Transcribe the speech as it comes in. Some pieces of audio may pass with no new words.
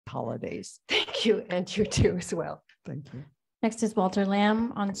holidays. Thank you, and you too as well. Thank you. Next is Walter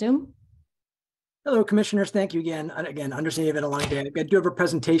Lamb on Zoom. Hello, commissioners. Thank you again. And again, understanding you've had a long day. I do have a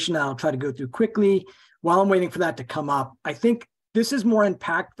presentation that I'll try to go through quickly. While I'm waiting for that to come up, I think this is more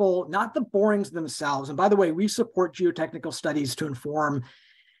impactful, not the borings themselves. And by the way, we support geotechnical studies to inform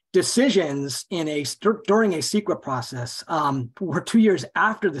decisions during a CEQA process. We're 2 years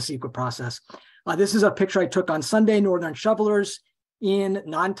after the CEQA process. This is a picture I took on Sunday, northern shovelers in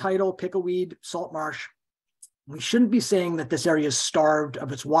non-tidal pickleweed salt marsh. We shouldn't be saying that this area is starved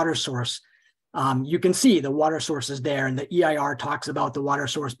of its water source. You can see the water source is there, and the EIR talks about the water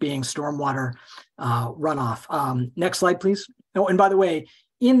source being stormwater runoff. Next slide, please. Oh, and by the way,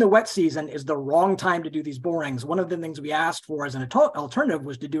 in the wet season is the wrong time to do these borings. One of the things we asked for as an alternative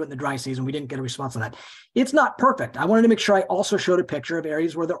was to do it in the dry season. We didn't get a response on that. It's not perfect. I wanted to make sure I also showed a picture of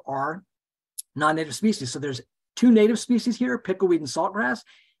areas where there are non-native species. So there's 2 native species here, pickleweed and saltgrass,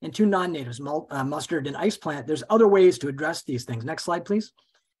 and 2 non-natives, mustard and ice plant. There's other ways to address these things. Next slide, please.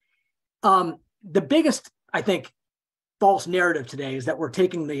 The biggest, I think, false narrative today is that we're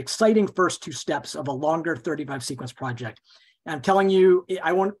taking the exciting first 2 steps of a longer 35 sequence project. And I'm telling you,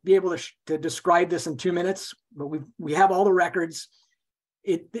 I won't be able to describe this in 2 minutes, but we have all the records.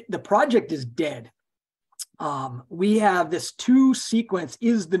 The project is dead. We have this 2 sequence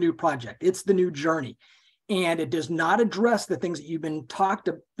is the new project. It's the new journey. And it does not address the things that you've been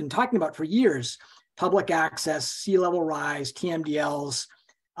talking about for years: public access, sea level rise, TMDLs.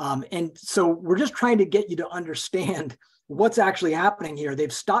 And so we're just trying to get you to understand what's actually happening here.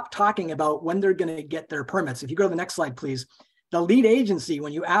 They've stopped talking about when they're going to get their permits. If you go to the next slide, please. The lead agency,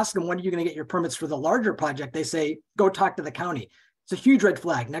 when you ask them, when are you going to get your permits for the larger project, they say, go talk to the county. It's a huge red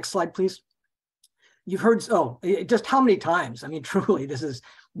flag. Next slide, please. You've heard, just how many times? I mean, truly, this has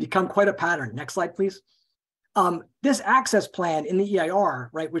become quite a pattern. Next slide, please. This access plan in the EIR,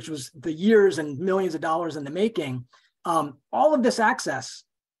 right, which was the years and millions of dollars in the making, all of this access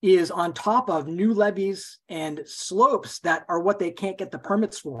is on top of new levees and slopes that are what they can't get the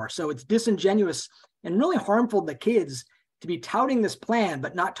permits for. So it's disingenuous and really harmful to the kids to be touting this plan,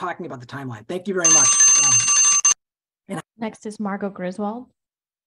 but not talking about the timeline. Thank you very much. Next is Margot Griswold.